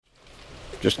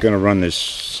Just going to run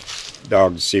this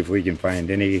dog to see if we can find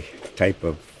any type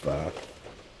of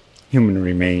human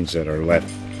remains that are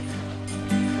left.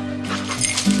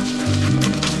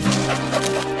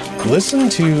 Listen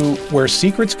to Where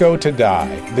Secrets Go to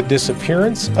Die, The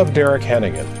Disappearance of Derek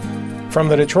Hennigan. From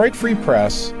the Detroit Free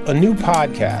Press, a new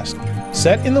podcast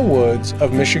set in the woods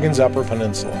of Michigan's Upper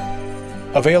Peninsula.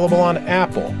 Available on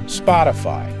Apple,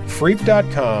 Spotify,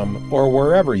 Freep.com, or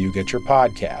wherever you get your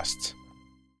podcasts.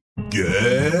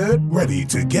 Get ready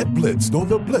to get blitzed on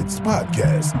the Blitz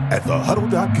podcast at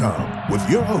thehuddle.com with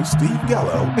your host Steve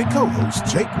Gallo and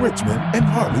co-hosts Jake Richmond and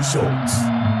Harley Schultz.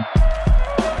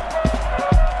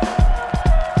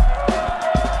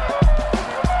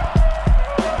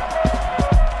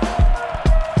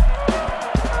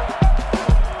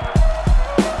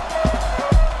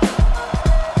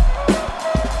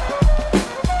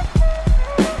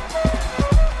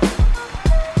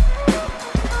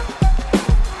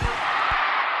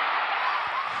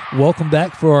 Welcome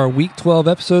back for our Week 12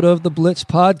 episode of the Blitz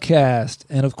Podcast.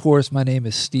 And, of course, my name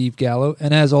is Steve Gallo.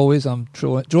 And, as always, I'm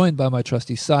joined by my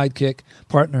trusty sidekick,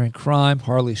 partner in crime,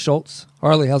 Harley Schultz.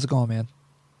 Harley, how's it going, man?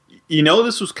 You know,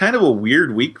 this was kind of a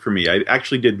weird week for me. I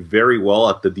actually did very well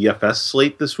at the DFS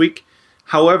slate this week.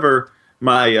 However,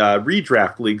 my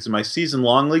redraft leagues and my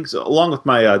season-long leagues, along with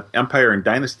my Empire and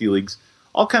Dynasty leagues,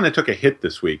 all kind of took a hit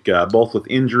this week, both with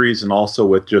injuries and also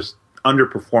with just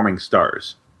underperforming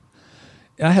stars.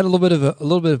 I had a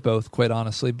little bit of both, quite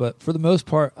honestly, but for the most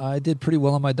part, I did pretty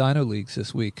well in my Dino leagues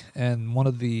this week. And one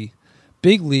of the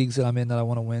big leagues that I'm in that I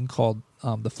want to win, called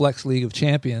the Flex League of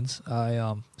Champions,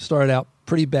 I started out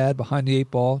pretty bad behind the eight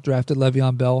ball. Drafted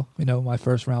Le'Veon Bell, my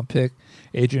first round pick.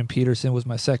 Adrian Peterson was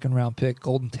my second round pick.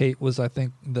 Golden Tate was, I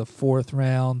think, the fourth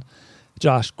round.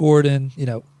 Josh Gordon,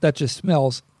 that just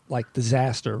smells like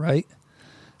disaster, right?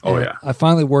 Oh, and yeah. I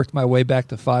finally worked my way back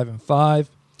to 5-5.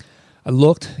 I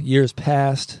looked, years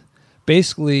passed.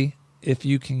 Basically, if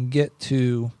you can get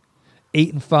to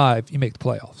 8-5, you make the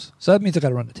playoffs. So that means I got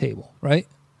to run the table, right?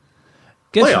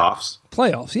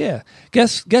 Playoffs, yeah.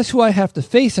 Guess who I have to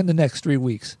face in the next 3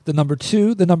 weeks? The number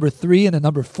 2, the number 3, and the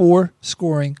number 4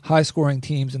 high scoring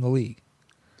teams in the league.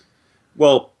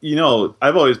 Well,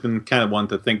 I've always been kind of one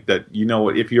to think that,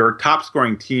 if you're a top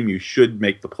scoring team, you should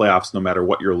make the playoffs no matter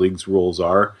what your league's rules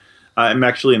are. I'm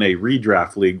actually in a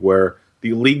redraft league where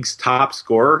the league's top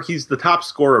scorer, he's the top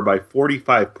scorer by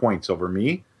 45 points over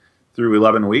me through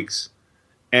 11 weeks,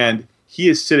 and he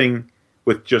is sitting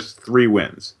with just 3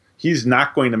 wins. He's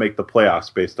not going to make the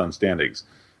playoffs based on standings,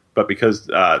 but because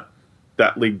that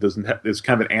league is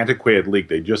kind of an antiquated league,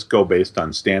 they just go based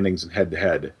on standings and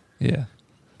head-to-head. Yeah.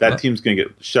 That team's going to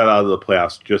get shut out of the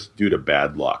playoffs just due to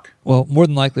bad luck. Well, more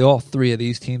than likely, all 3 of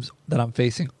these teams that I'm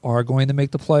facing are going to make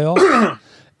the playoffs,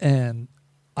 and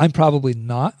I'm probably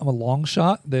not. I'm a long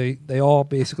shot. They all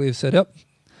basically have said, yep,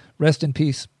 rest in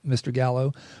peace, Mr.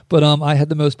 Gallo. But I had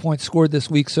the most points scored this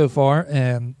week so far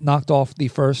and knocked off the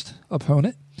first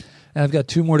opponent. And I've got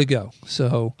 2 more to go.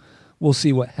 So we'll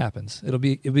see what happens. It'll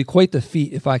be quite the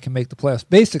feat if I can make the playoffs.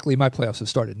 Basically, my playoffs have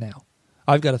started now.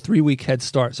 I've got a 3-week head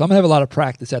start. So I'm going to have a lot of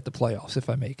practice at the playoffs if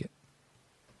I make it.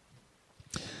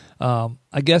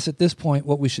 I guess at this point,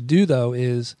 what we should do, though,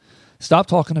 is stop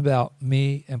talking about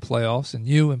me and playoffs and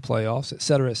you and playoffs, et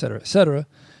cetera, et cetera, et cetera.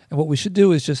 And what we should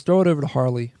do is just throw it over to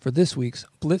Harley for this week's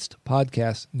Blitzed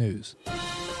Podcast News.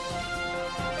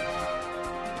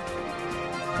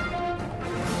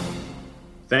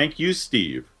 Thank you,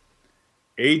 Steve.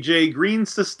 A.J. Green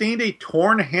sustained a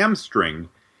torn hamstring,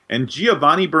 and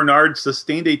Giovanni Bernard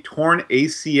sustained a torn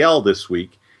ACL this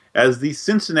week as the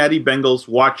Cincinnati Bengals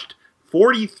watched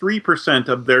 43%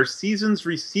 of their season's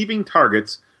receiving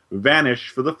targets vanish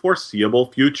for the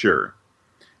foreseeable future.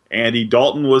 Andy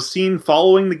Dalton was seen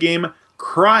following the game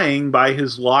crying by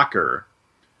his locker.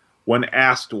 When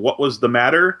asked what was the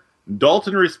matter,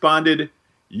 Dalton responded,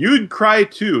 "You'd cry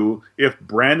too if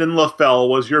Brandon LaFell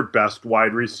was your best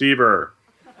wide receiver."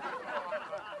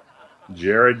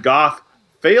 Jared Goff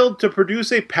failed to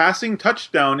produce a passing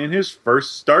touchdown in his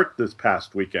first start this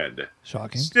past weekend.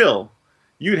 Shocking. Still,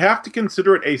 you'd have to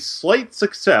consider it a slight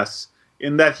success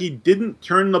in that he didn't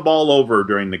turn the ball over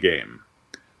during the game.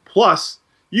 Plus,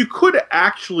 you could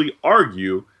actually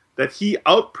argue that he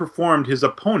outperformed his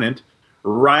opponent,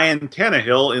 Ryan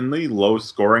Tannehill, in the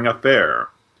low-scoring affair.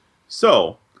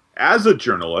 So, as a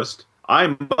journalist,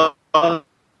 I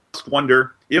must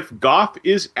wonder if Goff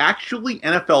is actually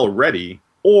NFL ready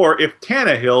or if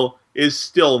Tannehill is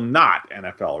still not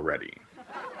NFL ready.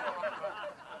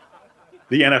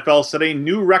 The NFL set a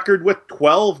new record with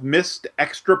 12 missed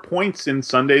extra points in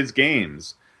Sunday's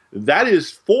games. That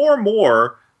is 4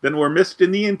 more than were missed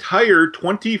in the entire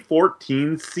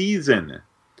 2014 season.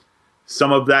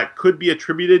 Some of that could be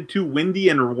attributed to windy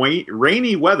and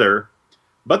rainy weather,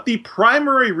 but the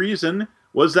primary reason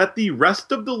was that the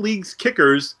rest of the league's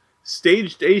kickers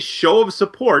staged a show of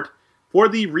support for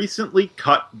the recently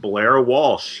cut Blair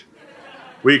Walsh.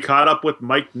 We caught up with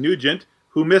Mike Nugent,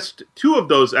 who missed 2 of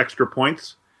those extra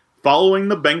points following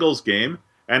the Bengals game,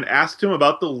 and asked him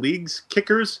about the league's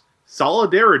kickers'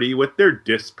 solidarity with their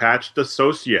dispatched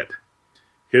associate.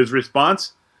 His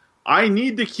response: "I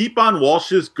need to keep on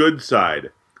Walsh's good side.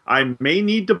 I may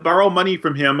need to borrow money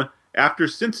from him after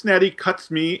Cincinnati cuts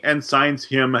me and signs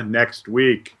him next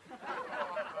week."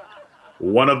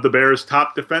 One of the Bears'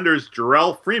 top defenders,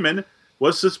 Jarrell Freeman,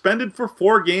 was suspended for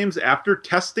 4 games after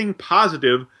testing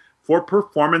positive for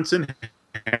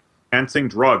performance-enhancing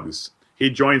drugs. He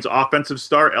joins offensive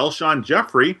star Elshon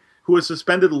Jeffrey, who was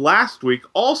suspended last week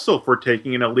also for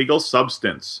taking an illegal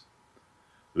substance.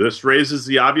 This raises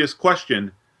the obvious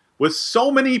question: with so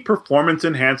many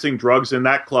performance-enhancing drugs in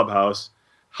that clubhouse,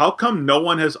 how come no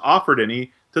one has offered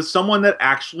any to someone that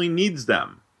actually needs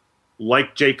them?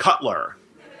 Like Jay Cutler.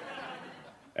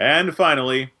 And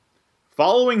finally,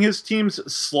 following his team's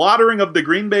slaughtering of the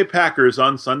Green Bay Packers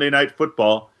on Sunday Night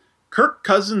Football, Kirk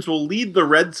Cousins will lead the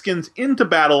Redskins into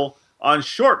battle on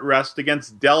short rest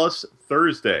against Dallas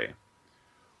Thursday.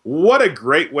 What a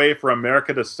great way for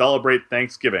America to celebrate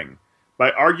Thanksgiving,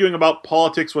 by arguing about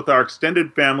politics with our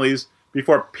extended families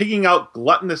before pigging out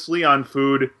gluttonously on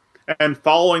food and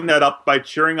following that up by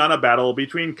cheering on a battle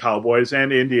between cowboys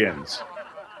and Indians.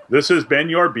 This has been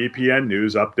your B.P.N.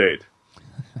 News Update.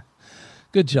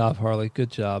 Good job, Harley.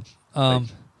 Good job.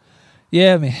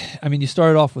 Yeah, I mean, you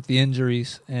started off with the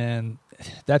injuries, and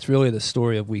that's really the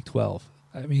story of Week 12.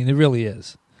 I mean, it really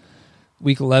is.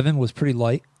 Week 11 was pretty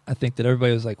light. I think that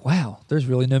everybody was like, wow, there's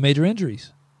really no major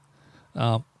injuries.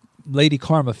 Lady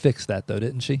Karma fixed that, though,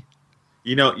 didn't she?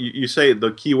 You know, you say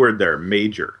the key word there,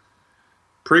 major.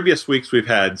 Previous weeks, we've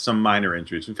had some minor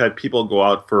injuries. We've had people go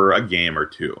out for a game or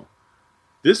 2.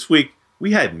 This week,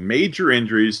 we had major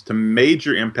injuries to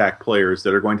major impact players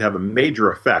that are going to have a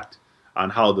major effect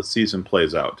on how the season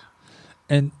plays out.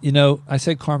 And, you know, I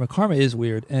said karma. Karma is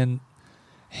weird, and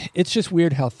it's just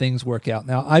weird how things work out.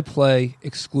 Now, I play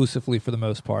exclusively for the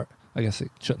most part. I guess I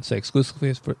shouldn't say exclusively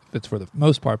if it's for the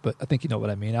most part, but I think you know what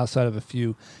I mean. Outside of a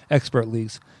few expert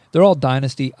leagues, they're all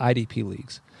dynasty IDP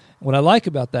leagues. What I like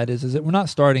about that is that we're not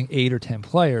starting 8 or 10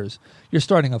 players. You're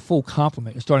starting a full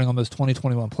complement. You're starting almost 20,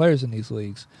 21 players in these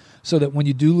leagues, so that when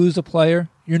you do lose a player,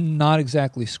 you're not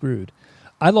exactly screwed.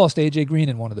 I lost A.J. Green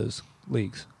in one of those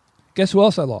leagues. Guess who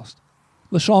else I lost?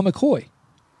 LaShawn McCoy.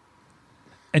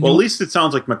 And well, at least it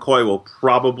sounds like McCoy will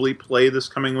probably play this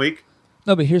coming week.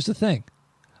 No, but here's the thing.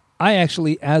 I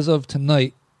actually, as of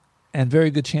tonight, and very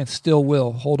good chance still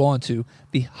will, hold on to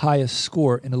the highest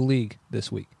score in the league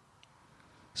this week.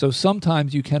 So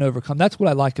sometimes you can overcome. That's what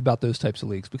I like about those types of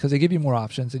leagues, because they give you more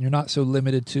options, and you're not so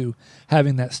limited to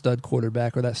having that stud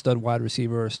quarterback or that stud wide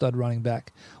receiver or a stud running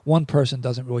back. One person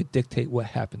doesn't really dictate what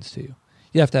happens to you.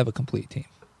 You have to have a complete team.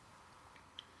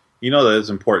 You know that is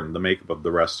important, the makeup of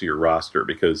the rest of your roster,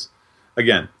 because,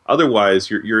 again, otherwise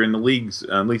you're in the leagues,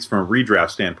 at least from a redraft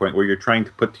standpoint, where you're trying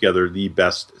to put together the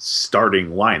best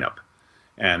starting lineup.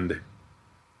 And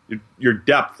your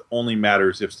depth only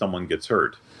matters if someone gets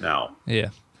hurt now. Yeah.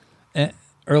 And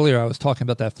earlier I was talking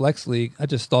about that flex league. I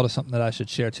just thought of something that I should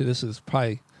share too.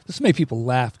 This made people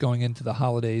laugh going into the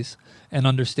holidays and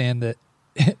understand that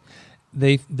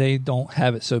they don't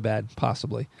have it so bad,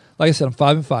 possibly. Like I said, I'm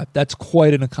 5-5. That's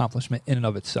quite an accomplishment in and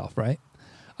of itself, right?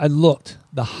 I looked.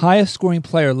 The highest scoring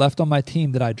player left on my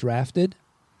team that I drafted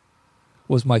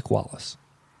was Mike Wallace.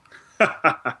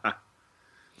 That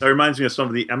reminds me of some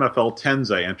of the MFL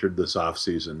 10s I entered this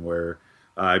offseason, where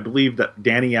I believe that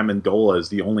Danny Amendola is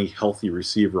the only healthy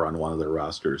receiver on one of their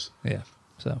rosters. Yeah.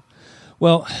 So,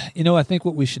 well, you know, I think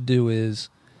what we should do is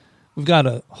we've got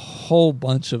a whole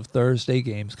bunch of Thursday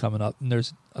games coming up, and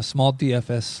there's a small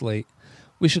DFS slate.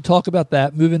 We should talk about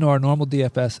that, move into our normal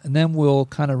DFS, and then we'll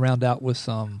kind of round out with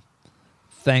some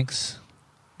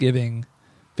Thanksgiving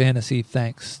fantasy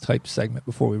thanks type segment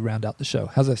before we round out the show.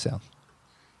 How's that sound?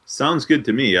 Sounds good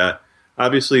to me.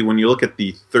 Obviously, when you look at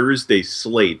the Thursday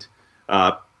slate,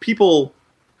 people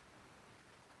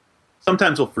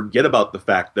sometimes will forget about the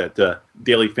fact that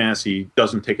Daily Fantasy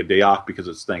doesn't take a day off because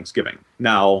it's Thanksgiving.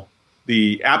 Now,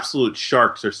 the absolute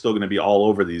sharks are still going to be all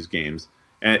over these games,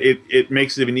 and it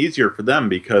makes it even easier for them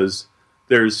because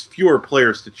there's fewer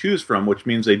players to choose from, which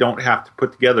means they don't have to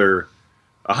put together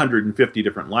 150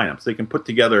 different lineups. They can put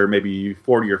together maybe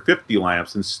 40 or 50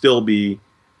 lineups and still be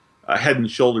head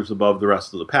and shoulders above the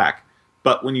rest of the pack.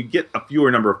 But when you get a fewer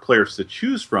number of players to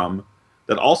choose from,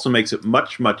 that also makes it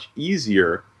much, much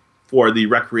easier for the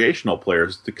recreational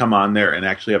players to come on there and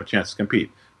actually have a chance to compete.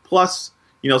 Plus,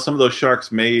 some of those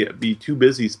Sharks may be too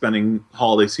busy spending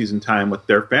holiday season time with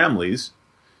their families,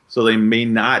 so they may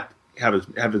not have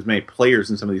as many players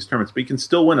in some of these tournaments, but you can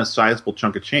still win a sizable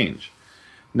chunk of change.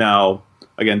 Now,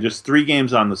 again, just 3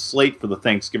 games on the slate for the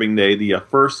Thanksgiving Day. The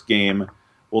first game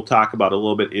we'll talk about a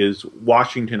little bit is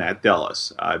Washington at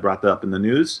Dallas. I brought that up in the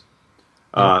news.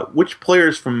 Which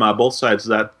players from both sides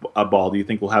of that ball do you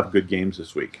think will have good games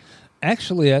this week?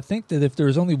 Actually, I think that if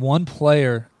there's only one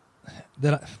player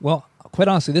quite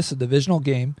honestly, this is a divisional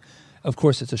game. Of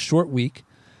course, it's a short week.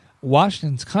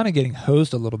 Washington's kind of getting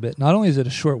hosed a little bit. Not only is it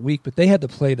a short week, but they had to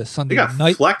play the Sunday night.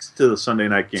 They got flexed to the Sunday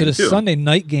night game, to the Sunday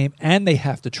night game, and they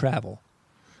have to travel.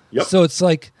 Yep. So it's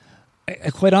like,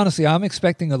 quite honestly, I'm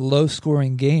expecting a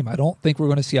low-scoring game. I don't think we're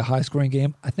going to see a high-scoring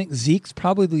game. I think Zeke's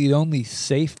probably the only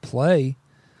safe play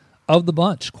of the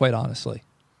bunch, quite honestly.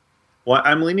 Well,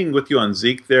 I'm leaning with you on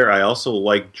Zeke there. I also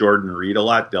like Jordan Reed a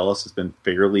lot. Dallas has been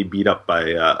fairly beat up by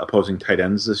opposing tight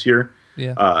ends this year.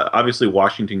 Yeah. Obviously,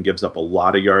 Washington gives up a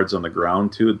lot of yards on the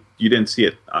ground, too. You didn't see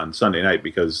it on Sunday night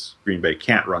because Green Bay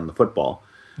can't run the football.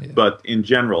 Yeah. But in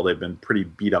general, they've been pretty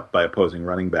beat up by opposing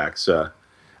running backs.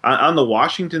 On the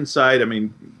Washington side, I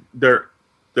mean, their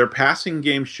passing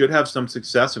game should have some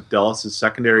success if Dallas'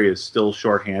 secondary is still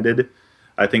shorthanded.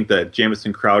 I think that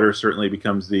Jamison Crowder certainly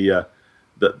becomes the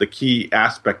key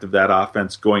aspect of that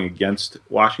offense going against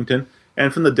Washington.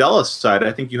 And from the Dallas side,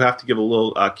 I think you have to give a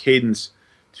little cadence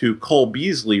to Cole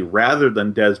Beasley rather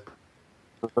than Dez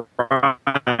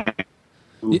Bryant,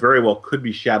 who very well could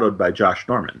be shadowed by Josh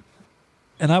Norman.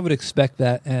 And I would expect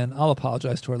that, and I'll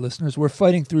apologize to our listeners. We're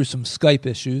fighting through some Skype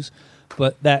issues,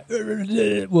 but that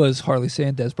was Harley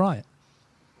saying Dez Bryant.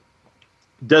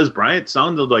 Dez Bryant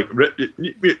sounded like...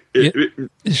 It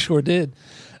sure did.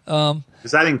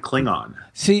 Is that in Klingon?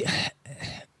 See,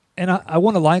 and I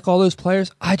want to like all those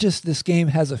players. This game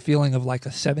has a feeling of like a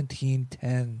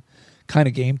 17-10 kind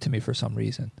of game to me for some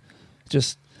reason.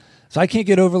 So I can't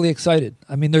get overly excited.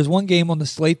 I mean, there's one game on the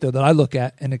slate, though, that I look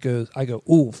at, and I go,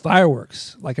 ooh,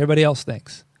 fireworks, like everybody else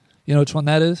thinks. You know which one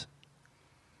that is?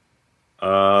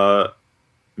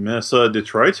 Minnesota,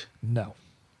 Detroit? No.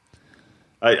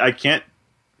 I can't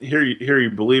hear you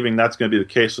believing that's going to be the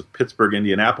case with Pittsburgh,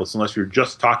 Indianapolis, unless you're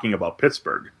just talking about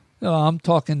Pittsburgh. No, I'm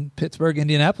talking Pittsburgh,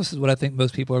 Indianapolis is what I think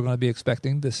most people are going to be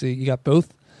expecting to see. You got both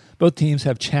teams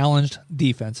have challenged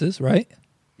defenses, right?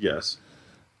 Yes.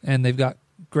 And they've got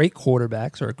great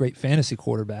quarterbacks or great fantasy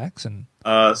quarterbacks. And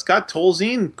Scott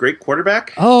Tolzien, great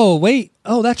quarterback. Oh, wait.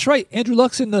 Oh, that's right. Andrew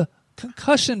Luck's in the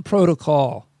concussion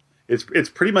protocol. It's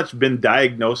pretty much been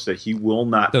diagnosed that he will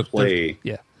not play.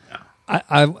 Yeah.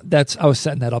 I was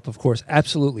setting that up, of course.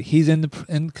 Absolutely. He's in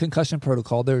concussion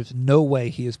protocol. There's no way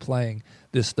he is playing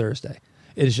this Thursday.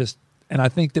 It is just, and I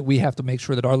think that we have to make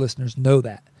sure that our listeners know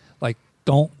that. Like,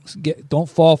 don't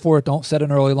fall for it. Don't set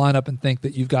an early lineup and think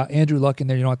that you've got Andrew Luck in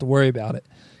there. You don't have to worry about it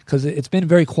because it's been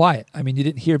very quiet. I mean, you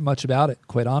didn't hear much about it,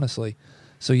 quite honestly.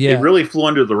 So yeah, it really flew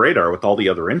under the radar with all the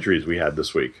other injuries we had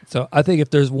this week. So I think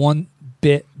if there's one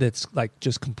bit that's like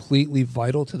just completely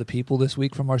vital to the people this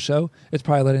week from our show, it's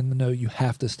probably letting them know you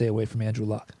have to stay away from Andrew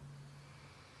Luck.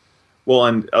 Well,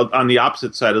 and on the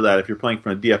opposite side of that, if you're playing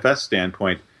from a DFS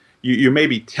standpoint, you may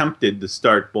be tempted to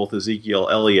start both Ezekiel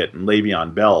Elliott and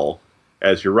Le'Veon Bell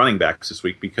as your running backs this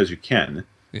week because you can.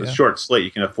 With a short slate,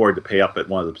 you can afford to pay up at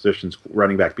one of the positions,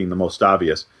 running back being the most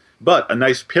obvious. But a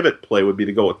nice pivot play would be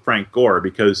to go with Frank Gore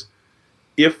because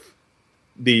if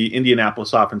the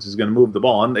Indianapolis offense is going to move the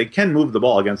ball, and they can move the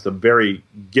ball against a very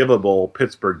givable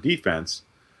Pittsburgh defense,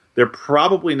 they're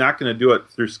probably not going to do it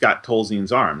through Scott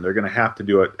Tolzien's arm. They're going to have to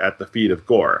do it at the feet of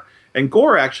Gore. And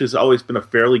Gore actually has always been a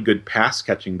fairly good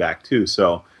pass-catching back, too.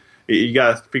 So you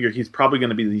got to figure he's probably going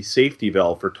to be the safety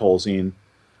valve for Tolzien,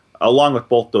 along with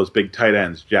both those big tight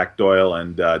ends, Jack Doyle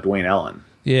and Dwayne Allen.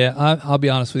 Yeah, I'll be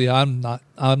honest with you. I'm not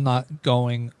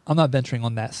venturing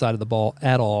on that side of the ball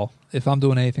at all. If I'm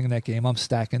doing anything in that game, I'm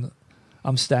stacking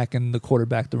the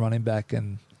quarterback, the running back,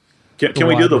 and can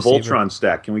we do the receiver. Voltron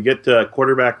stack? Can we get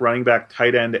quarterback, running back,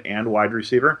 tight end, and wide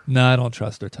receiver? No, I don't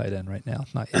trust their tight end right now.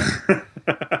 Not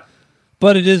yet.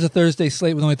 But it is a Thursday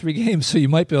slate with only 3 games, so you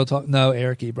might be able to talk. No,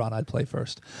 Eric Ebron, I'd play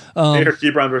first. Eric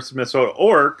Ebron versus Minnesota,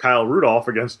 or Kyle Rudolph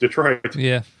against Detroit.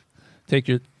 Yeah, pick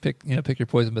your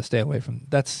poison, but stay away from.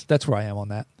 That's where I am on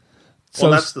that. So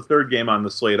that's the third game on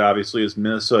the slate. Obviously, is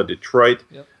Minnesota Detroit.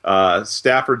 Yep.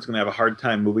 Stafford's going to have a hard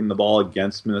time moving the ball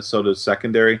against Minnesota's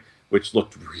secondary, which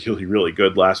looked really, really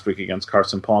good last week against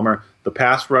Carson Palmer. The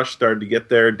pass rush started to get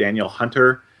there. Daniel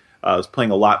Hunter was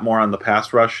playing a lot more on the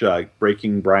pass rush,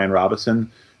 breaking Brian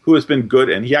Robinson, who has been good,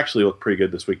 and he actually looked pretty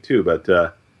good this week too. But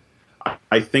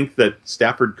I think that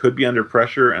Stafford could be under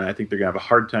pressure, and I think they're going to have a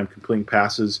hard time completing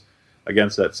passes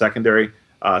against that secondary.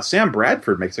 Sam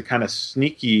Bradford makes a kind of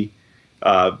sneaky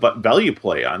but value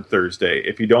play on Thursday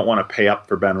if you don't want to pay up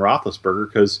for Ben Roethlisberger,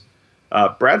 because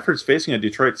Bradford's facing a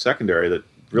Detroit secondary that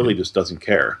really just doesn't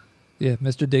care. Yeah,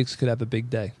 Mr. Diggs could have a big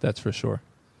day, that's for sure.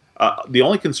 The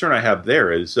only concern I have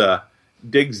there is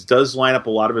Diggs does line up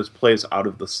a lot of his plays out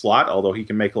of the slot, although he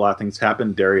can make a lot of things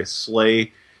happen. Darius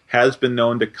Slay has been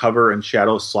known to cover and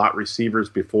shadow slot receivers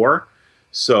before,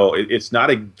 so it's not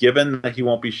a given that he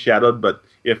won't be shadowed, but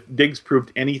if Diggs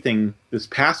proved anything this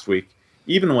past week,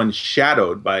 even when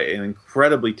shadowed by an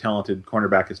incredibly talented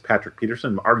cornerback as Patrick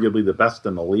Peterson, arguably the best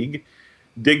in the league,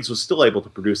 Diggs was still able to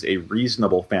produce a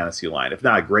reasonable fantasy line, if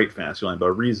not a great fantasy line, but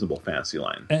a reasonable fantasy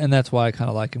line. And that's why I kind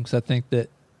of like him, because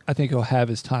I think he'll have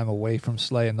his time away from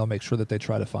Slay, and they'll make sure that they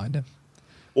try to find him.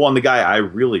 Well, and the guy I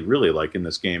really, really like in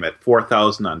this game at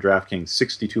 4,000 on DraftKings,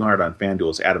 6,200 on FanDuel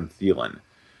is Adam Thielen,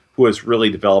 who has really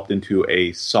developed into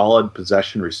a solid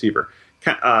possession receiver.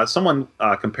 Someone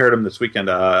compared him this weekend.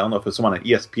 I don't know if it was someone on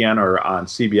ESPN or on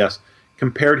CBS,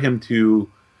 compared him to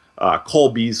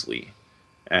Cole Beasley.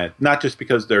 And not just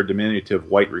because they're diminutive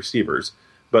white receivers,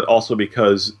 but also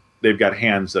because they've got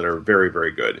hands that are very,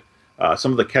 very good.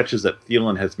 Some of the catches that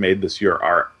Thielen has made this year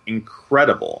are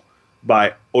incredible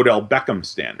by Odell Beckham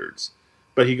standards.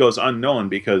 But he goes unknown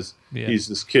because he's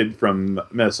this kid from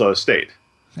Minnesota State.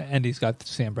 And he's got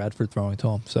Sam Bradford throwing to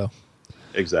him, so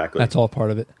exactly, that's all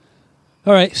part of it.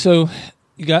 All right, so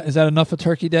is that enough for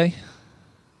Turkey Day?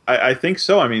 I think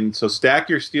so. I mean, so stack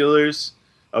your Steelers,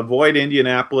 avoid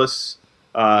Indianapolis.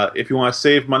 If you want to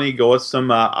save money, go with some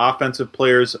offensive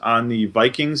players on the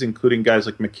Vikings, including guys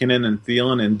like McKinnon and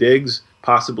Thielen and Diggs,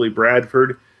 possibly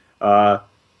Bradford.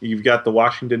 You've got the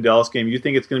Washington-Dallas game. You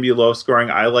think it's going to be low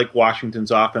scoring. I like Washington's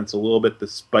offense a little bit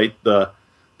despite the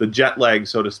jet lag,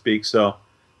 so to speak. So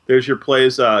there's your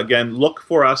plays. Again, look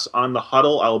for us on the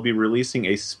Huddle. I'll be releasing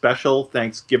a special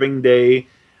Thanksgiving Day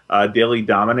Daily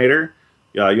Dominator.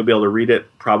 You'll be able to read it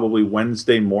probably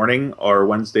Wednesday morning or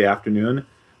Wednesday afternoon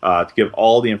to give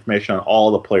all the information on all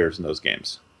the players in those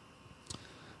games.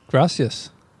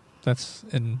 Gracias. That's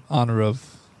in honor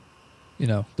of,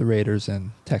 the Raiders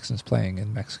and Texans playing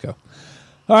in Mexico.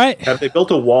 All right. Have they built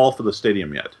a wall for the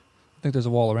stadium yet? I think there's a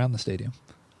wall around the stadium.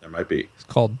 There might be. It's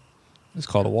called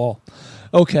a wall.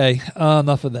 Okay,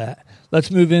 enough of that. Let's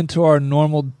move into our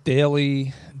normal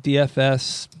daily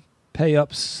DFS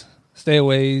pay-ups,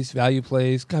 stay-aways, value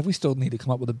plays. God, we still need to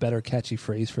come up with a better catchy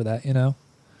phrase for that,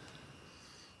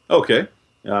 Okay.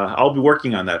 I'll be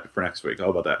working on that for next week.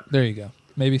 How about that? There you go.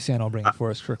 Maybe Santa will bring it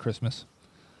for us for Christmas.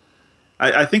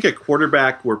 I think at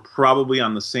quarterback, we're probably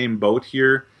on the same boat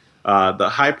here. The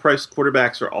high-priced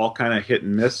quarterbacks are all kind of hit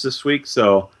and miss this week,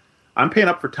 so I'm paying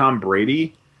up for Tom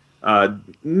Brady.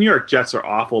 New York Jets are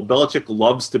awful. Belichick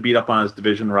loves to beat up on his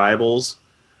division rivals.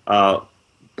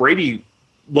 Brady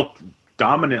looked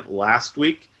dominant last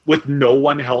week with no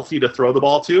one healthy to throw the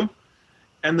ball to.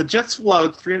 And the Jets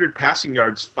allowed 300 passing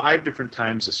yards 5 different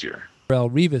times this year.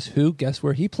 Revis, who, guess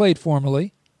where he played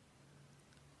formerly?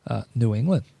 New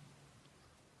England.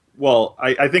 Well,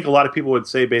 I think a lot of people would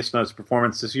say, based on his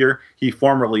performance this year, he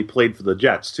formerly played for the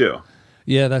Jets, too.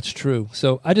 Yeah, that's true.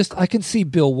 So I can see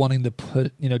Bill wanting to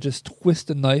put, just twist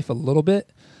the knife a little bit.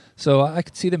 So I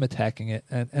could see them attacking it,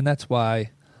 and that's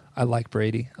why I like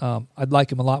Brady. I'd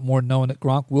like him a lot more knowing that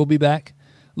Gronk will be back.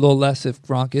 A little less if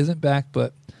Gronk isn't back,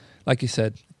 but like you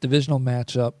said, divisional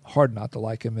matchup, hard not to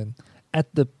like him. And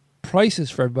at the prices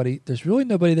for everybody, there's really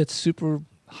nobody that's super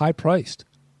high priced.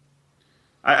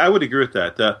 I would agree with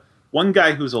that. One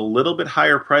guy who's a little bit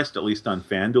higher priced, at least on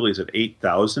FanDuel, he's at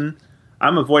 8,000.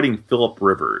 I'm avoiding Phillip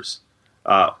Rivers.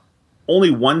 Only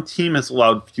one team has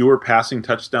allowed fewer passing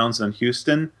touchdowns than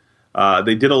Houston.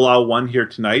 They did allow one here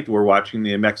tonight. We're watching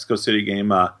the Mexico City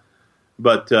game.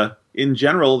 But in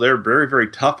general, they're very, very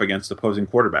tough against opposing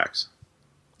quarterbacks.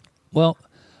 Well,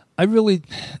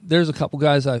 there's a couple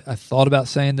guys I thought about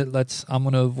saying that I'm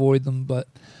going to avoid them, but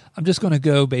I'm just going to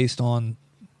go based on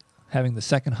having the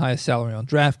second highest salary on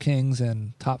DraftKings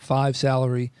and top 5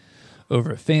 salary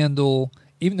over at FanDuel.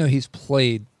 Even though he's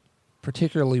played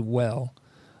particularly well,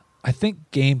 I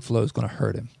think game flow is going to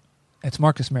hurt him. It's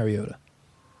Marcus Mariota.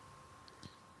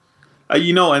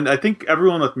 And I think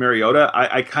everyone with Mariota,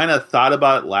 I kind of thought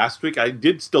about it last week. I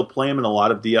did still play him in a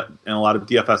lot of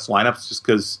DFS lineups just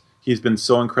because he's been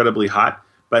so incredibly hot.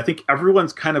 But I think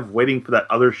everyone's kind of waiting for that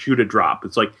other shoe to drop.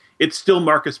 It's like, it's still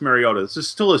Marcus Mariota. This is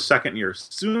still his second year.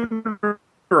 Sooner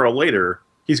or later,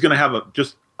 he's going to have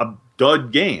just a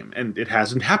dud game, and it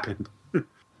hasn't happened.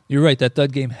 You're right. That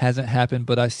dud game hasn't happened,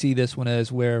 but I see this one as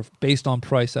where, based on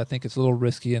price, I think it's a little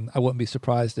risky, and I wouldn't be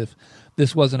surprised if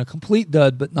this wasn't a complete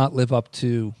dud, but not live up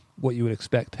to what you would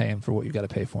expect paying for what you got to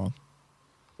pay for them.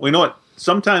 Well, you know what?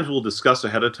 Sometimes we'll discuss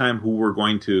ahead of time who we're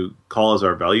going to call as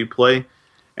our value play,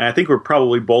 and I think we're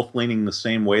probably both leaning the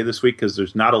same way this week because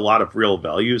there's not a lot of real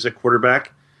values at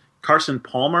quarterback. Carson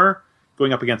Palmer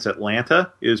going up against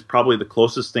Atlanta is probably the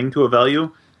closest thing to a value.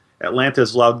 Atlanta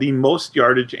has allowed the most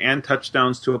yardage and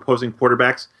touchdowns to opposing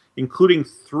quarterbacks, including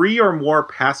 3 or more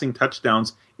passing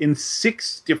touchdowns in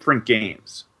 6 different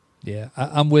games. Yeah,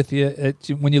 I'm with you.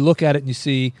 When you look at it and you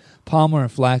see Palmer and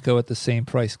Flacco at the same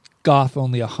price, Goff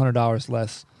only $100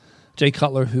 less, Jay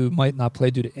Cutler, who might not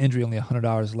play due to injury, only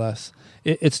 $100 less.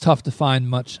 It's tough to find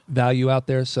much value out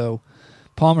there, so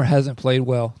Palmer hasn't played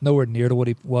well, nowhere near to what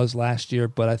he was last year,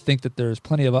 but I think that there's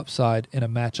plenty of upside in a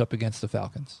matchup against the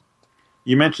Falcons.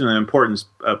 You mentioned an important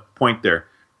point there,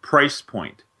 price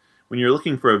point. When you're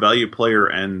looking for a value player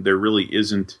and there really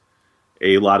isn't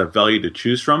a lot of value to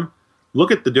choose from,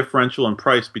 look at the differential in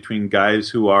price between guys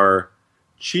who are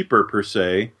cheaper per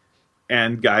se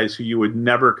and guys who you would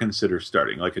never consider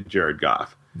starting, like a Jared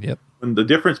Goff. Yep. When the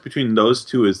difference between those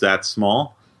two is that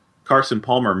small, Carson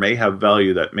Palmer may have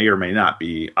value that may or may not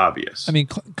be obvious. I mean,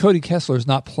 Cody Kessler is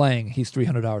not playing. He's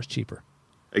 $300 cheaper.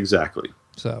 Exactly.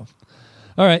 So,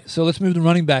 all right, so let's move to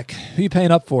running back. Who are you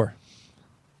paying up for?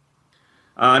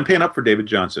 I'm paying up for David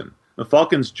Johnson. The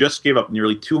Falcons just gave up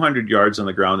nearly 200 yards on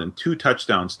the ground and 2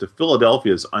 touchdowns to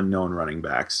Philadelphia's unknown running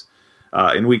backs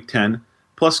in Week 10.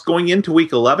 Plus, going into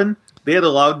Week 11, they had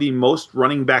allowed the most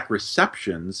running back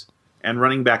receptions and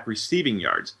running back receiving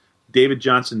yards. David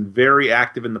Johnson, very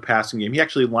active in the passing game. He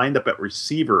actually lined up at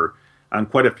receiver on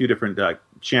quite a few different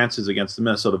chances against the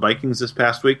Minnesota Vikings this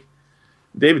past week.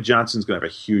 David Johnson's going to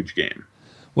have a huge game.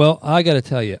 Well, I got to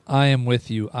tell you, I am with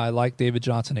you. I like David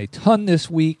Johnson a ton this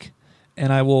week,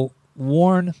 and I will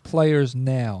warn players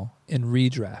now in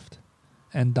redraft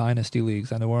and dynasty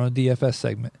leagues. I know we're on a DFS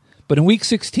segment, but in Week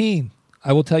 16,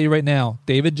 I will tell you right now,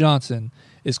 David Johnson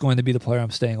is going to be the player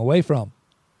I'm staying away from.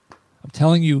 I'm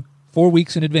telling you 4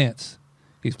 weeks in advance.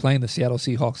 He's playing the Seattle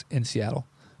Seahawks in Seattle.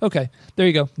 Okay, there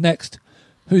you go. Next.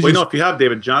 If you have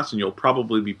David Johnson, you'll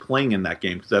probably be playing in that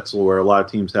game because that's where a lot of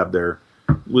teams have their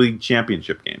league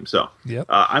championship game. So yep.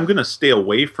 I'm going to stay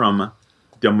away from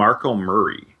DeMarco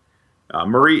Murray.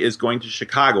 Murray is going to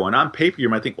Chicago, and on paper you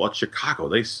might think, well, it's Chicago,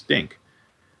 they stink.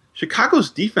 Chicago's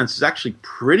defense is actually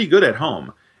pretty good at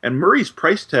home, and Murray's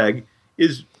price tag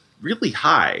is really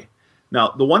high. Now,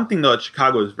 the one thing, though, that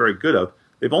Chicago is very good of,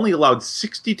 they've only allowed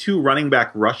 62 running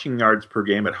back rushing yards per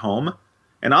game at home,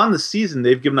 and on the season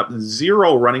they've given up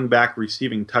 0 running back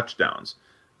receiving touchdowns.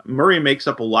 Murray makes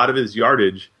up a lot of his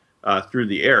yardage through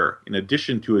the air, in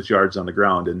addition to his yards on the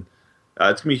ground, and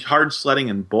it's going to be hard sledding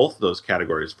in both of those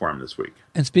categories for him this week.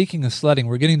 And speaking of sledding,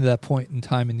 we're getting to that point in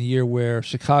time in the year where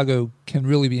Chicago can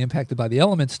really be impacted by the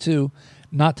elements too,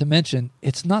 not to mention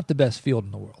it's not the best field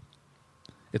in the world.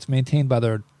 It's maintained by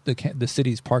the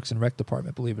city's Parks and Rec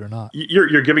department, believe it or not.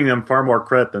 You're giving them far more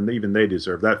credit than even they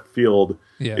deserve. That field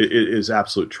is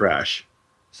absolute trash.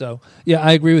 So, yeah,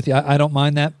 I agree with you. I don't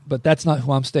mind that, but that's not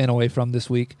who I'm staying away from this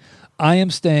week. I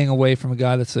am staying away from a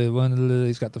guy that's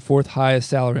he's got the 4th highest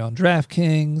salary on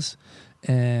DraftKings,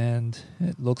 and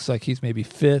it looks like he's maybe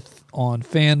 5th on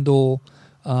FanDuel,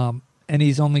 and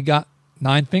he's only got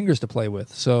 9 fingers to play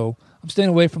with. So I'm staying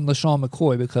away from LaShawn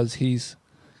McCoy because he's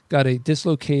got a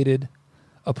dislocated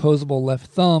opposable left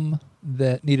thumb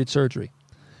that needed surgery.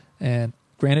 And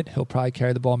granted, he'll probably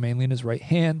carry the ball mainly in his right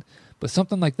hand, but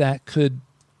something like that could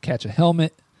catch a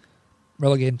helmet,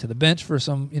 relegate him to the bench for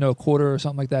some, a quarter or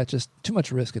something like that. Just too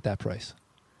much risk at that price.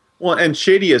 Well, and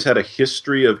Shady has had a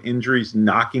history of injuries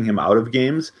knocking him out of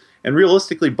games. And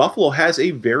realistically, Buffalo has a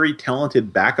very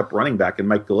talented backup running back in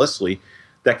Mike Gillislee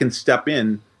that can step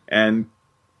in and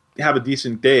have a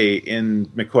decent day in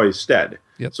McCoy's stead.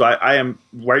 Yep. So I am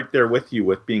right there with you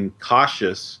with being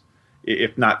cautious,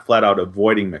 if not flat out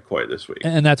avoiding McCoy this week.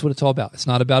 And that's what it's all about. It's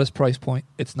not about his price point.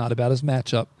 It's not about his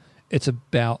matchup. It's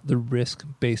about the risk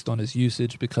based on his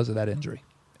usage because of that injury.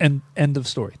 And end of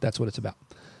story. That's what it's about.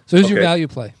 So who's your value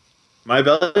play? My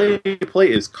value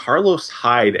play is Carlos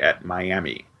Hyde at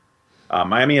Miami.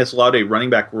 Miami has allowed a running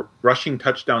back rushing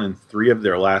touchdown in 3 of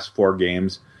their last 4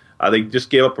 games. They just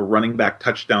gave up a running back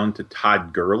touchdown to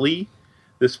Todd Gurley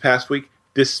this past week,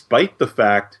 despite the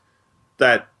fact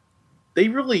that they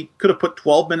really could have put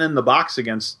 12 men in the box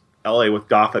against LA with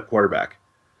Goff at quarterback.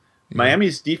 Yeah.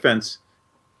 Miami's defense,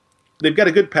 they've got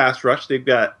a good pass rush. They've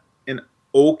got an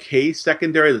okay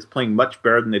secondary that's playing much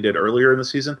better than they did earlier in the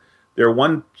season. Their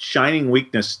one shining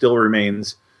weakness still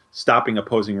remains stopping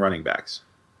opposing running backs.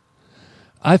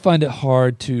 I find it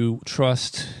hard to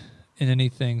trust in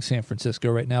anything San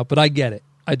Francisco right now, but I get it.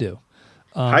 I do.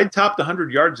 Hyde topped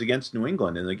 100 yards against New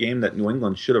England in a game that New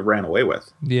England should have ran away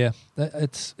with. Yeah,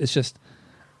 it's just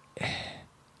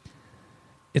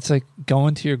it's like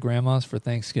going to your grandma's for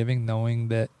Thanksgiving knowing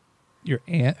that your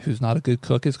aunt, who's not a good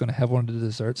cook, is going to have one of the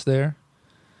desserts there.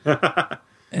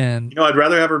 And I'd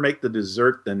rather have her make the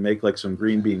dessert than make like some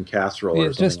green bean casserole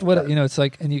or something. Just what it's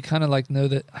like, and you kind of like know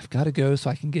that I've got to go so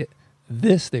I can get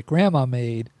this that Grandma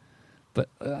made, but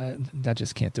I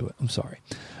just can't do it. I'm sorry.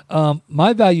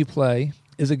 My value play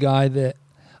is a guy that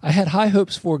I had high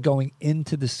hopes for going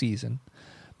into the season.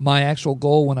 My actual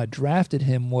goal when I drafted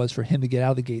him was for him to get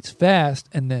out of the gates fast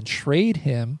and then trade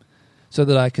him so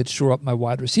that I could shore up my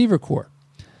wide receiver core.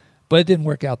 But it didn't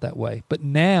work out that way. But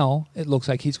now it looks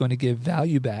like he's going to give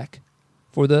value back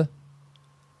for the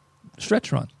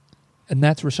stretch run, and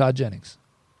that's Rashad Jennings.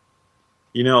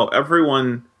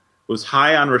 Everyone was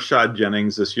high on Rashad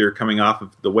Jennings this year coming off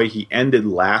of the way he ended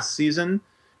last season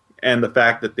and the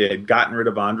fact that they had gotten rid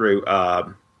of Andre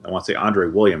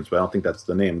Williams, but I don't think that's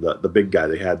the name, the big guy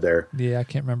they had there. Yeah, I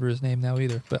can't remember his name now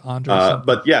either, but Andre.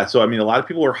 But yeah, so I mean, a lot of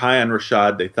people were high on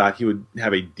Rashad. They thought he would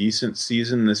have a decent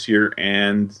season this year,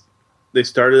 and they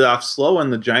started off slow,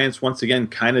 and the Giants once again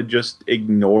kind of just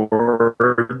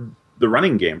ignored the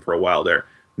running game for a while there.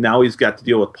 Now he's got to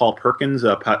deal with Paul Perkins,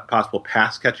 a possible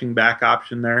pass-catching back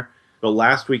option there. But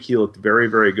last week he looked very,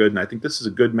 very good, and I think this is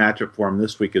a good matchup for him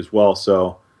this week as well.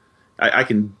 So I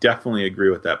can definitely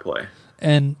agree with that play.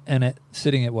 And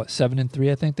sitting at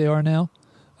 7-3, I think they are now.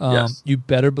 Yes. You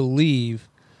better believe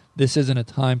this isn't a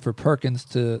time for Perkins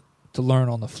to learn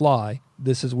on the fly.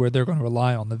 This is where they're going to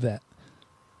rely on the vet.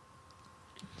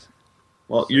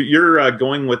 Well, you're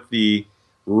going with the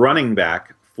running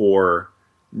back for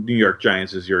New York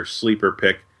Giants as your sleeper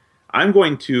pick. I'm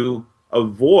going to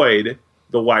avoid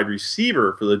the wide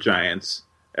receiver for the Giants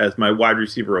as my wide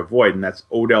receiver avoid, and that's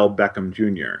Odell Beckham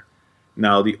Jr.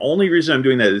 Now, the only reason I'm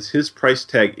doing that is his price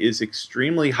tag is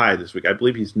extremely high this week. I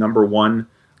believe he's number one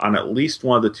on at least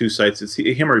one of the two sites. It's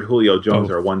him or Julio Jones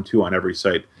are 1-2 on every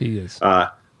site. He is.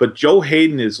 But Joe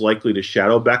Hayden is likely to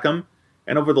shadow Beckham.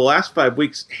 And over the last 5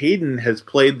 weeks, Hayden has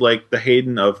played like the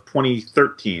Hayden of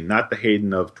 2013, not the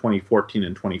Hayden of 2014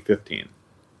 and 2015.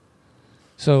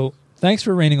 So thanks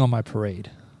for raining on my parade,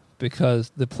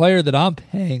 because the player that I'm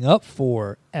paying up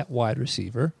for at wide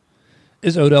receiver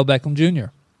is Odell Beckham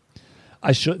Jr.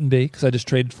 I shouldn't be, because I just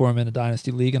traded for him in a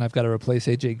dynasty league, and I've got to replace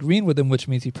A.J. Green with him, which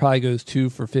means he probably goes 2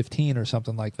 for 15 or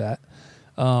something like that.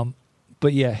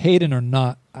 But yeah, Hayden or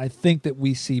not, I think that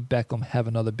we see Beckham have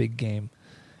another big game.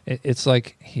 It's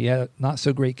like he had a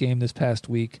not-so-great game this past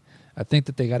week. I think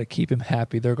that they got to keep him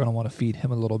happy. They're going to want to feed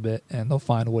him a little bit, and they'll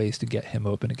find ways to get him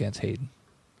open against Hayden.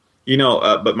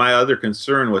 But my other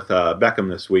concern with Beckham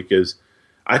this week is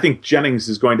I think Jennings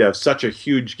is going to have such a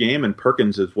huge game, and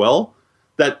Perkins as well,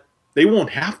 that they won't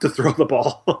have to throw the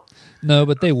ball. No,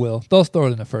 but they will. They'll throw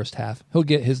it in the first half. He'll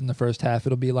get his in the first half.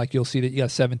 It'll be like you'll see that you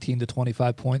got 17 to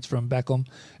 25 points from Beckham,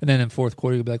 and then in fourth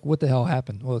quarter you'll be like, what the hell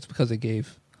happened? Well, it's because they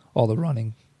gave all the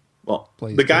running. Well,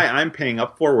 the guy I'm paying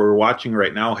up for, we're watching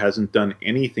right now, hasn't done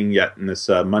anything yet in this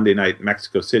Monday night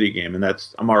Mexico City game, and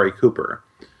that's Amari Cooper.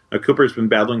 Cooper's been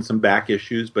battling some back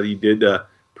issues, but he did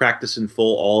practice in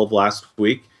full all of last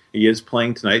week. He is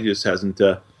playing tonight. He just hasn't.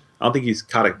 I don't think he's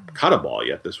caught a ball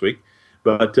yet this week.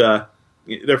 But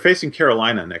they're facing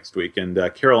Carolina next week, and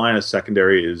Carolina's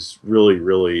secondary is really,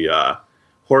 really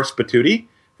horse patootie,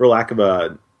 for lack of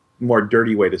a more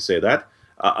dirty way to say that.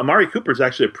 Amari Cooper is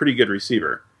actually a pretty good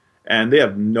receiver, and they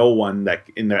have no one that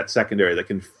in that secondary that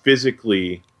can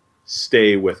physically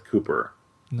stay with Cooper.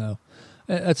 No.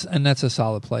 That's a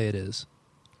solid play, it is.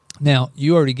 Now,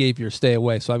 you already gave your stay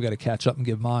away, so I've got to catch up and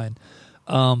give mine.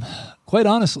 Quite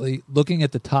honestly, looking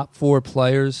at the top 4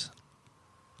 players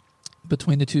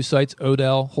between the two sites,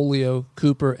 Odell, Julio,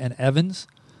 Cooper, and Evans,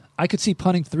 I could see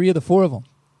punting 3 of the 4 of them.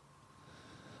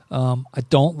 I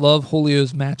don't love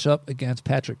Julio's matchup against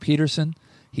Patrick Peterson.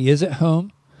 He is at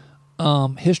home.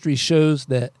 History shows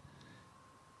that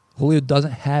Julio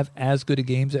doesn't have as good a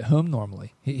games at home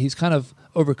normally. He's kind of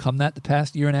overcome that the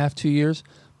past year and a half, 2 years,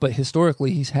 but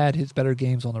historically he's had his better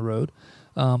games on the road.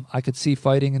 I could see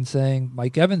fighting and saying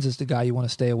Mike Evans is the guy you want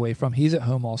to stay away from. He's at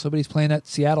home also, but he's playing at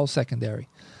Seattle secondary.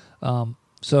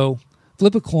 So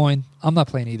flip a coin. I'm not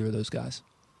playing either of those guys.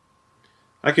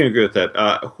 I can agree with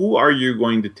that. Who are you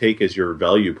going to take as your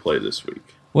value play this week?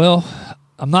 Well,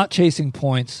 I'm not chasing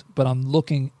points, but I'm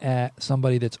looking at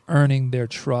somebody that's earning their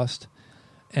trust.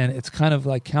 And it's kind of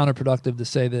like counterproductive to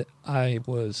say that I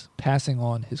was passing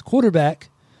on his quarterback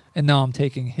and now I'm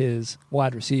taking his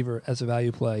wide receiver as a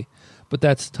value play. But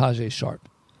that's Tajay Sharp.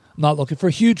 I'm not looking for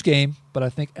a huge game, but I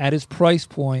think at his price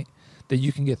point that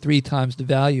you can get 3 times the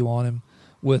value on him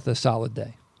with a solid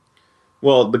day.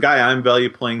 Well, the guy I'm value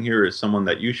playing here is someone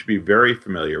that you should be very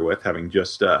familiar with, having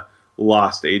just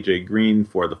lost A.J. Green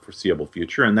for the foreseeable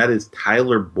future, and that is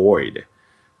Tyler Boyd.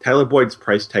 Tyler Boyd's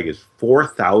price tag is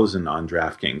 $4,000 on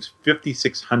DraftKings,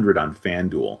 $5,600 on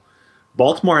FanDuel.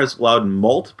 Baltimore has allowed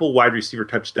multiple wide receiver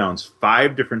touchdowns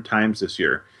 5 different times this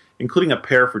year, including a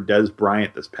pair for Dez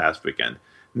Bryant this past weekend.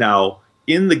 Now,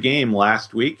 in the game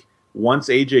last week, once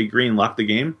A.J. Green left the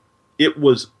game, it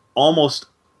was almost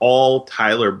all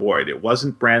Tyler Boyd. It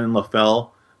wasn't Brandon LaFell.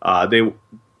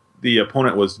 The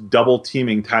opponent was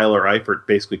double-teaming Tyler Eifert,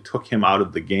 basically took him out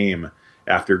of the game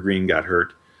after Green got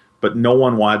hurt. But no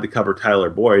one wanted to cover Tyler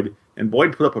Boyd, and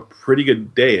Boyd put up a pretty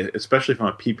good day, especially from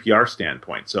a PPR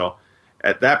standpoint. So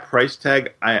at that price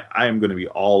tag, I am going to be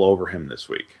all over him this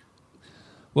week.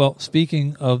 Well,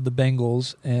 speaking of the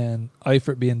Bengals and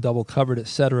Eifert being double covered,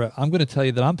 etc., I'm going to tell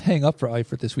you that I'm paying up for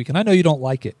Eifert this week, and I know you don't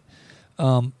like it,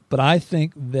 but I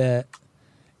think that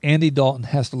Andy Dalton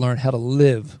has to learn how to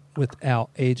live without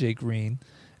A.J. Green,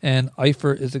 and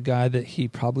Eifert is a guy that he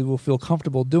probably will feel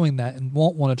comfortable doing that and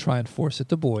won't want to try and force it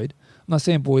to Boyd. I'm not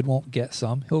saying Boyd won't get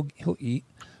some. He'll eat,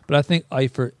 but I think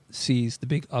Eifert sees the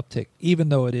big uptick, even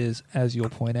though it is, as you'll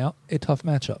point out, a tough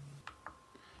matchup.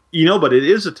 But it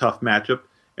is a tough matchup.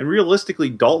 And realistically,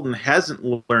 Dalton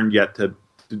hasn't learned yet to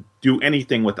do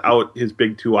anything without his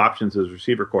big 2 options as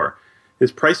receiver core.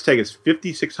 His price tag is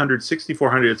 $5,600,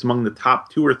 $6,400. It's among the top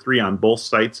 2 or 3 on both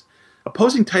sites.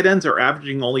 Opposing tight ends are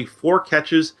averaging only 4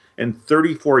 catches and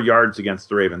 34 yards against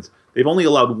the Ravens. They've only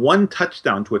allowed 1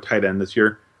 touchdown to a tight end this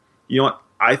year. You know what?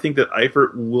 I think that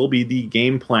Eifert will be the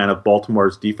game plan of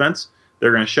Baltimore's defense.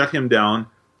 They're going to shut him down,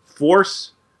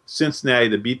 force Cincinnati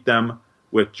to beat them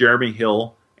with Jeremy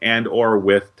Hill and or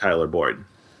with Tyler Boyd.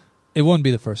 It wouldn't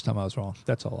be the first time I was wrong.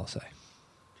 That's all I'll say.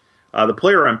 The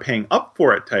player I'm paying up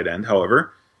for at tight end,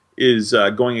 however, is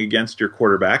going against your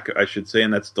quarterback, I should say,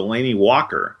 and that's Delaney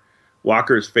Walker.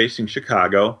 Walker is facing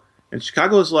Chicago, and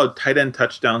Chicago has allowed tight end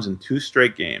touchdowns in 2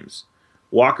 straight games.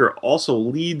 Walker also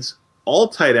leads all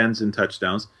tight ends in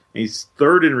touchdowns, and he's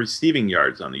 3rd in receiving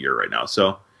yards on the year right now.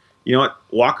 So, you know what?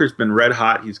 Walker's been red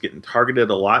hot. He's getting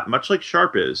targeted a lot, much like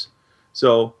Sharp is.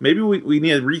 So maybe we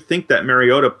need to rethink that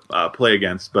Mariota play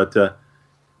against. But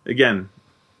again,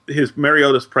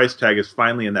 Mariota's price tag is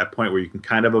finally in that point where you can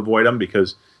kind of avoid him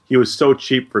because he was so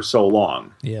cheap for so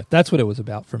long. Yeah, that's what it was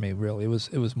about for me, really.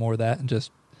 It was more that, and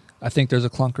just I think there's a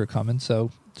clunker coming, so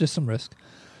just some risk.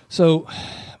 So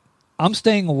I'm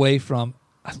staying away from.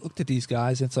 I looked at these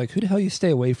guys, and it's like, who the hell you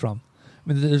stay away from?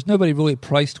 I mean, there's nobody really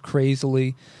priced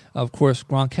crazily. Of course,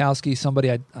 Gronkowski, somebody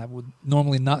I would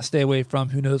normally not stay away from.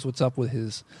 Who knows what's up with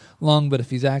his lung, but if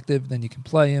he's active, then you can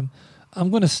play him. I'm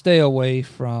going to stay away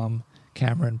from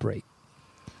Cameron Brate.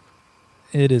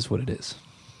 It is what it is.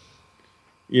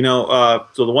 So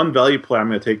the one value play I'm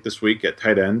going to take this week at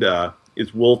tight end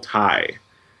is Will Tye.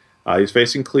 He's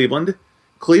facing Cleveland.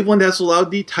 Cleveland has allowed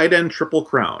the tight end triple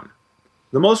crown.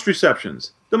 The most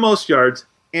receptions, the most yards,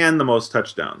 and the most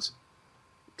touchdowns.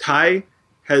 Tye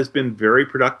has been very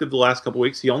productive the last couple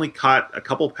weeks. He only caught a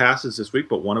couple passes this week,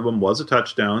 but one of them was a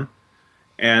touchdown.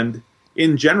 And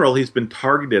in general, he's been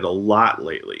targeted a lot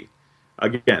lately.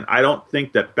 Again, I don't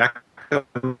think that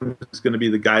Beckham is going to be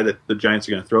the guy that the Giants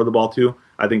are going to throw the ball to.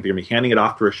 I think they're going to be handing it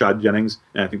off to Rashad Jennings,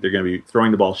 and I think they're going to be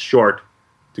throwing the ball short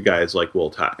to guys like Will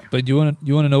Tye. But you want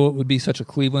to know what would be such a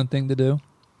Cleveland thing to do?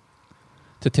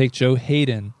 To take Joe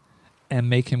Hayden and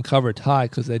make him cover Tye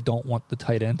because they don't want the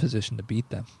tight end position to beat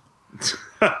them.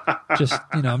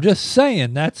 I'm just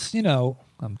saying that's,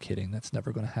 I'm kidding. That's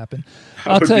never going to happen.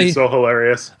 That would be so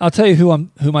hilarious. I'll tell you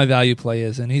who my value play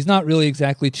is, and he's not really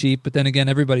exactly cheap, but then again,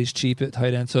 everybody's cheap at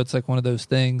tight end, so it's like one of those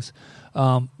things.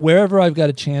 Wherever I've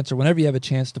got a chance, or whenever you have a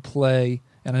chance to play,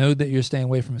 and I know that you're staying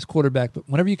away from his quarterback, but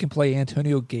whenever you can play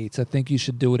Antonio Gates, I think you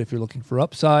should do it if you're looking for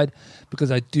upside,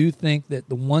 because I do think that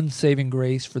the one saving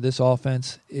grace for this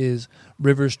offense is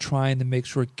Rivers trying to make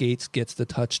sure Gates gets the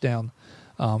touchdown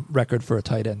record for a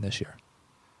tight end this year.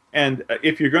 And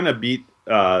if you're going to beat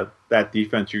that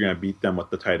defense, you're going to beat them with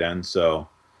the tight end, so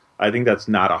I think that's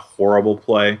not a horrible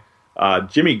play.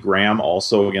 Jimmy Graham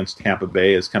also against Tampa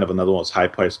Bay is kind of another one of those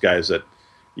high-priced guys that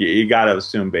you got to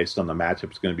assume based on the matchup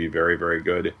is going to be very, very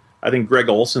good. I think Greg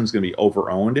Olson's going to be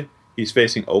over-owned. He's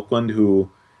facing Oakland, who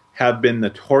have been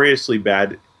notoriously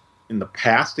bad in the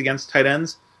past against tight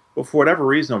ends, but for whatever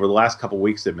reason, over the last couple of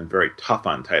weeks, they've been very tough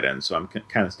on tight ends, so I'm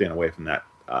kind of staying away from that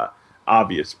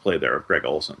obvious play there of Greg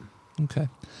Olson. Okay.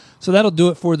 So that'll do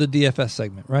it for the DFS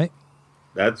segment, right?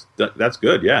 That's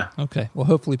good, yeah. Okay. Well,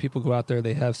 hopefully people go out there,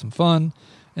 they have some fun,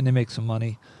 and they make some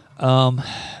money. The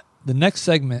next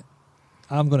segment,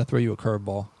 I'm going to throw you a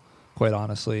curveball, quite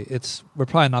honestly. We're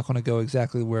probably not going to go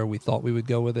exactly where we thought we would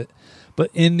go with it.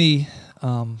 But in the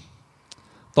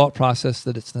thought process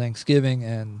that it's Thanksgiving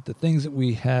and the things that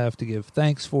we have to give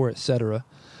thanks for, etc.,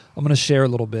 I'm going to share a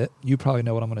little bit. You probably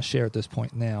know what I'm going to share at this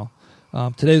point now.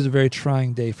 Today is a very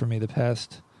trying day for me. The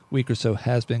past week or so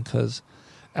has been because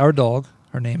our dog,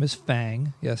 her name is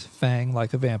Fang. Yes, Fang,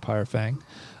 like a vampire Fang.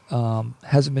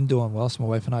 Hasn't been doing well, so my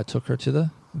wife and I took her to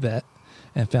the vet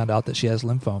and found out that she has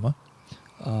lymphoma.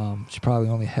 She probably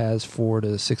only has 4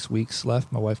 to 6 weeks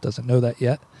left. My wife doesn't know that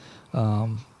yet,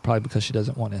 probably because she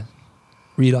doesn't want to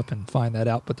read up and find that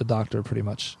out, but the doctor pretty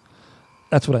much,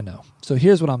 that's what I know. So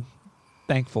here's what I'm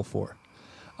thankful for.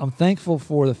 I'm thankful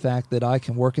for the fact that I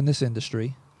can work in this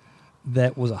industry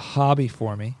that was a hobby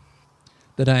for me,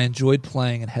 that I enjoyed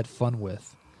playing and had fun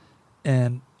with.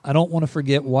 And I don't want to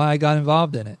forget why I got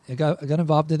involved in it. I got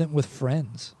involved in it with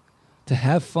friends, to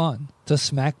have fun, to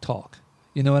smack talk.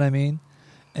 You know what I mean?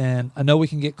 And I know we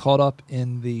can get caught up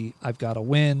in the I've got to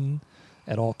win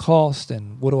at all cost,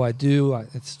 and what do I do?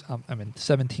 I'm in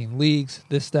 17 leagues,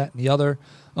 this, that, and the other.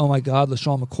 Oh, my God,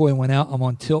 LaShawn McCoy went out. I'm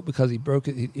on tilt because he broke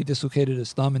it. He dislocated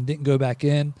his thumb and didn't go back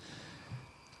in.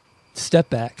 Step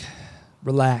back,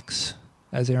 relax,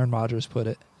 as Aaron Rodgers put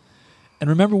it, and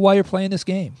remember why you're playing this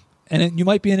game. And you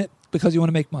might be in it because you want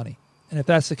to make money. And if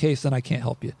that's the case, then I can't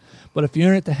help you. But if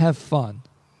you're in it to have fun,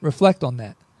 reflect on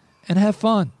that and have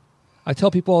fun. I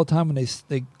tell people all the time when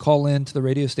they call in to the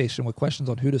radio station with questions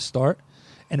on who to start,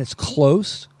 and it's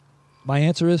close, my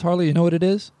answer is, Harley, you know what it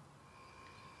is?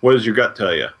 What does your gut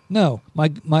tell you? No.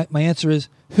 My answer is,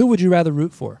 who would you rather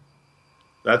root for?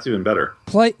 That's even better.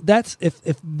 If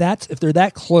they're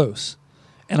that close,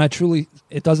 and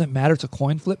it doesn't matter, it's a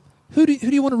coin flip, who do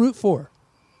you want to root for?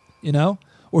 You know?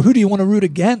 Or who do you want to root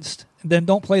against? And then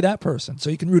don't play that person so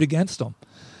you can root against them.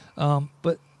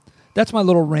 But that's my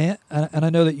little rant. And I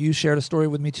know that you shared a story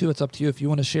with me too. It's up to you if you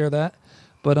want to share that.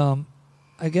 But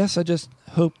I guess I just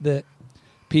hope that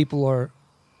people are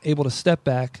able to step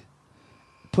back,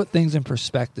 put things in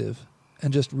perspective,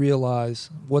 and just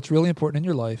realize what's really important in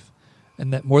your life,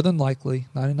 and that more than likely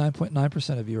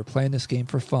 99.9% of you are playing this game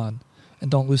for fun,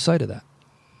 and don't lose sight of that.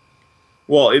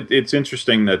 Well, it's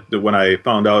interesting that when I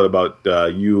found out about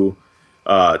you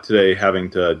today having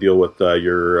to deal with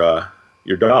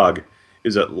your dog,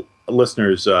 is that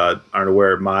listeners aren't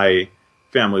aware. My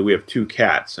family, we have 2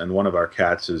 cats, and one of our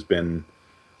cats has been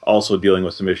also dealing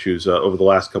with some issues. Over the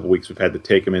last couple of weeks, we've had to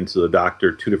take him into the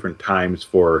doctor 2 different times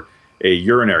for a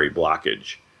urinary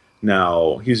blockage.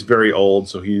 Now, he's very old,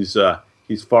 so he's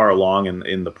far along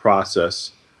in the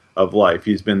process of life.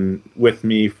 He's been with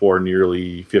me for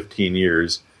nearly 15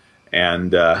 years.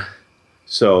 And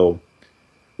so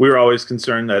we were always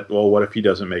concerned that, well, what if he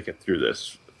doesn't make it through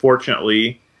this?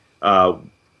 Fortunately,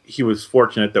 he was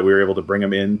fortunate that we were able to bring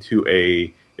him into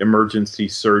a emergency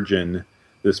surgeon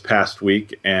this past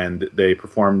week, and they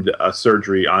performed a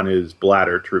surgery on his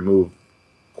bladder to remove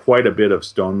quite a bit of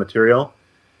stone material.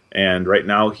 And right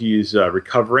now he's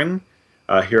recovering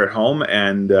here at home,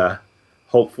 and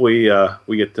hopefully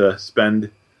we get to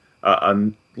spend a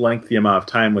lengthy amount of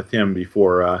time with him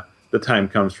before the time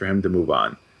comes for him to move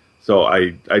on. So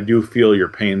I do feel your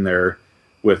pain there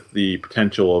with the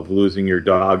potential of losing your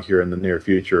dog here in the near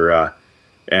future.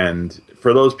 And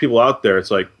for those people out there,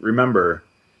 it's like, remember,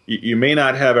 you may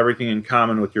not have everything in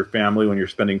common with your family when you're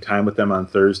spending time with them on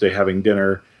Thursday having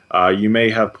dinner. You may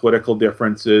have political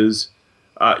differences.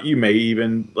 You may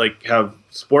even have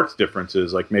sports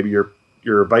differences, like maybe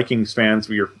you're Vikings fans,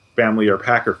 but your family are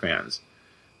Packer fans.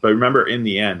 But remember, in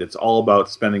the end, it's all about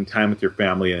spending time with your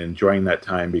family and enjoying that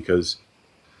time, because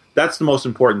that's the most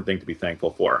important thing to be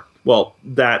thankful for. Well,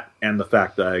 that and the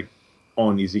fact that I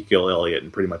own Ezekiel Elliott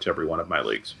in pretty much every one of my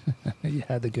leagues. You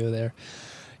had to go there.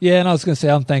 Yeah, and I was going to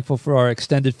say I'm thankful for our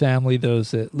extended family,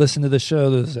 those that listen to the show,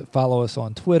 those that follow us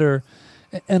on Twitter,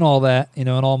 and all that, and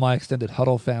all my extended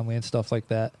huddle family and stuff like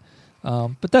that.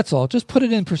 But that's all. Just put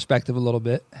it in perspective a little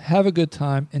bit. Have a good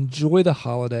time. Enjoy the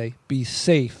holiday. Be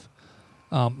safe,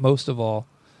 most of all.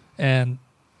 And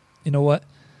you know what?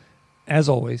 As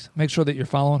always, make sure that you're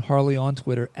following Harley on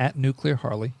Twitter at Nuclear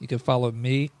Harley. You can follow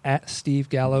me at Steve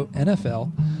Gallo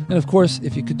NFL. And of course,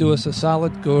 if you could do us a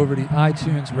solid, go over to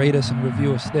iTunes, rate us, and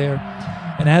review us there.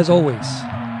 And as always,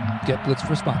 get blitzed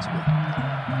responsibly.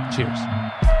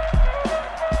 Cheers.